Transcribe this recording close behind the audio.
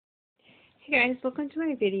Hey guys, welcome to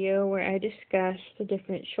my video where I discuss the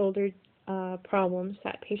different shoulder problems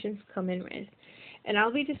that patients come in with. And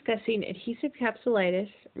I'll be discussing adhesive capsulitis,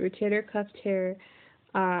 rotator cuff tear,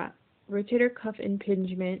 rotator cuff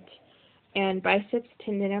impingement, and biceps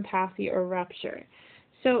tendinopathy or rupture.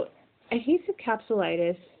 So adhesive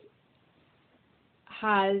capsulitis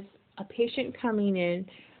has a patient coming in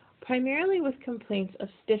primarily with complaints of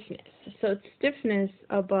stiffness. So it's stiffness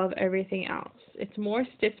above everything else. It's more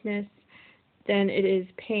stiffness than it is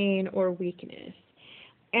pain or weakness.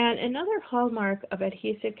 And another hallmark of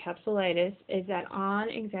adhesive capsulitis is that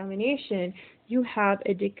on examination you have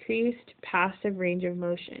a decreased passive range of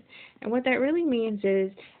motion. And what that really means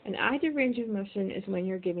is an active range of motion is when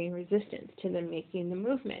you're giving resistance to them making the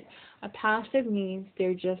movement. A passive means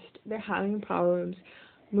they're having problems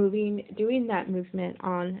doing that movement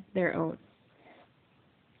on their own.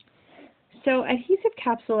 So adhesive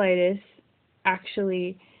capsulitis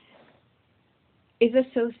actually is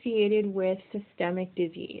associated with systemic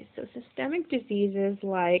disease. So systemic diseases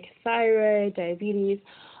like thyroid, diabetes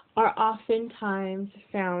are oftentimes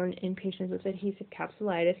found in patients with adhesive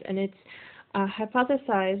capsulitis, and it's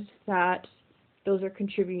hypothesized that those are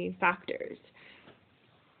contributing factors.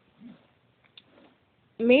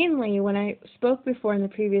 Mainly, when I spoke before in the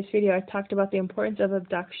previous video, I talked about the importance of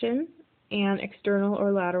abduction and external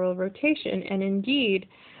or lateral rotation, and indeed,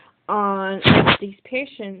 these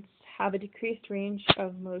patients have a decreased range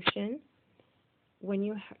of motion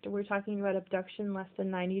when we're talking about abduction less than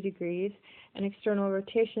 90 degrees and external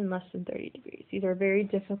rotation less than 30 degrees. These are very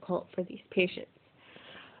difficult for these patients.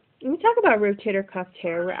 When we talk about rotator cuff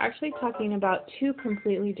tear, we're actually talking about two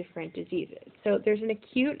completely different diseases. So there's an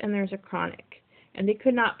acute and there's a chronic, and they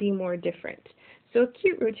could not be more different. So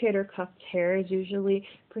acute rotator cuff tear is usually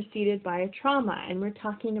preceded by a trauma, and we're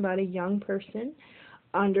talking about a young person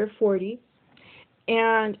under 40,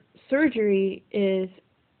 and surgery is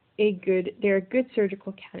they're a good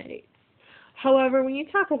surgical candidate. However, when you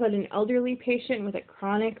talk about an elderly patient with a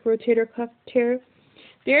chronic rotator cuff tear,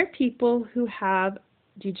 there are people who have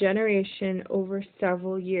degeneration over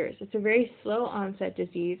several years. It's a very slow onset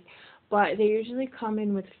disease, but they usually come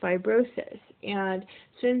in with fibrosis, and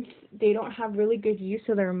since they don't have really good use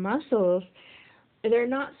of their muscles, they're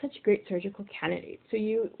not such great surgical candidates. So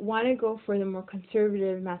you want to go for the more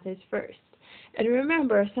conservative methods first. And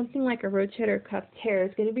remember, something like a rotator cuff tear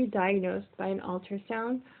is going to be diagnosed by an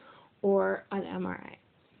ultrasound or an MRI.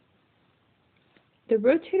 The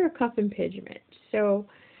rotator cuff impingement. So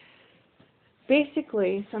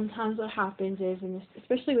basically, sometimes what happens is,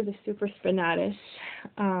 especially with the supraspinatus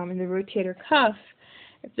in the rotator cuff,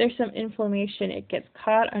 if there's some inflammation, it gets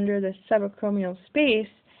caught under the subacromial space,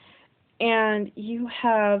 and you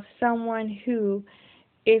have someone who,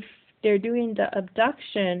 if they're doing the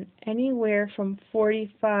abduction anywhere from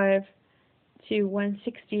 45 to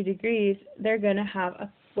 160 degrees, they're going to have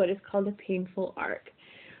what is called a painful arc.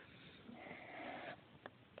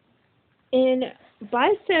 In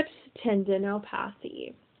biceps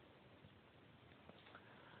tendinopathy,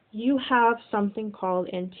 you have something called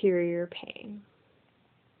anterior pain.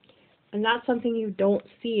 And that's something you don't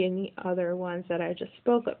see in the other ones that I just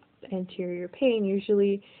spoke of. Anterior pain,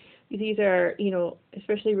 usually these are,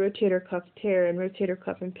 especially rotator cuff tear and rotator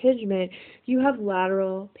cuff impingement, you have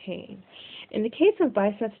lateral pain. In the case of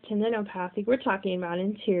biceps tendinopathy, we're talking about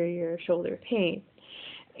anterior shoulder pain.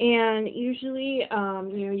 And usually,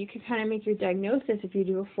 you can kind of make your diagnosis if you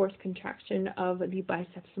do a forced contraction of the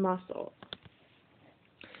biceps muscle.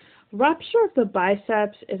 Rupture of the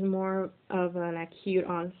biceps is more of an acute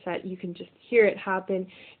onset. You can just hear it happen.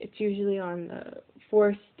 It's usually on the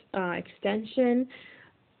forced extension,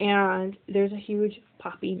 and there's a huge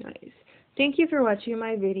poppy noise. Thank you for watching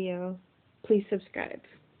my video. Please subscribe.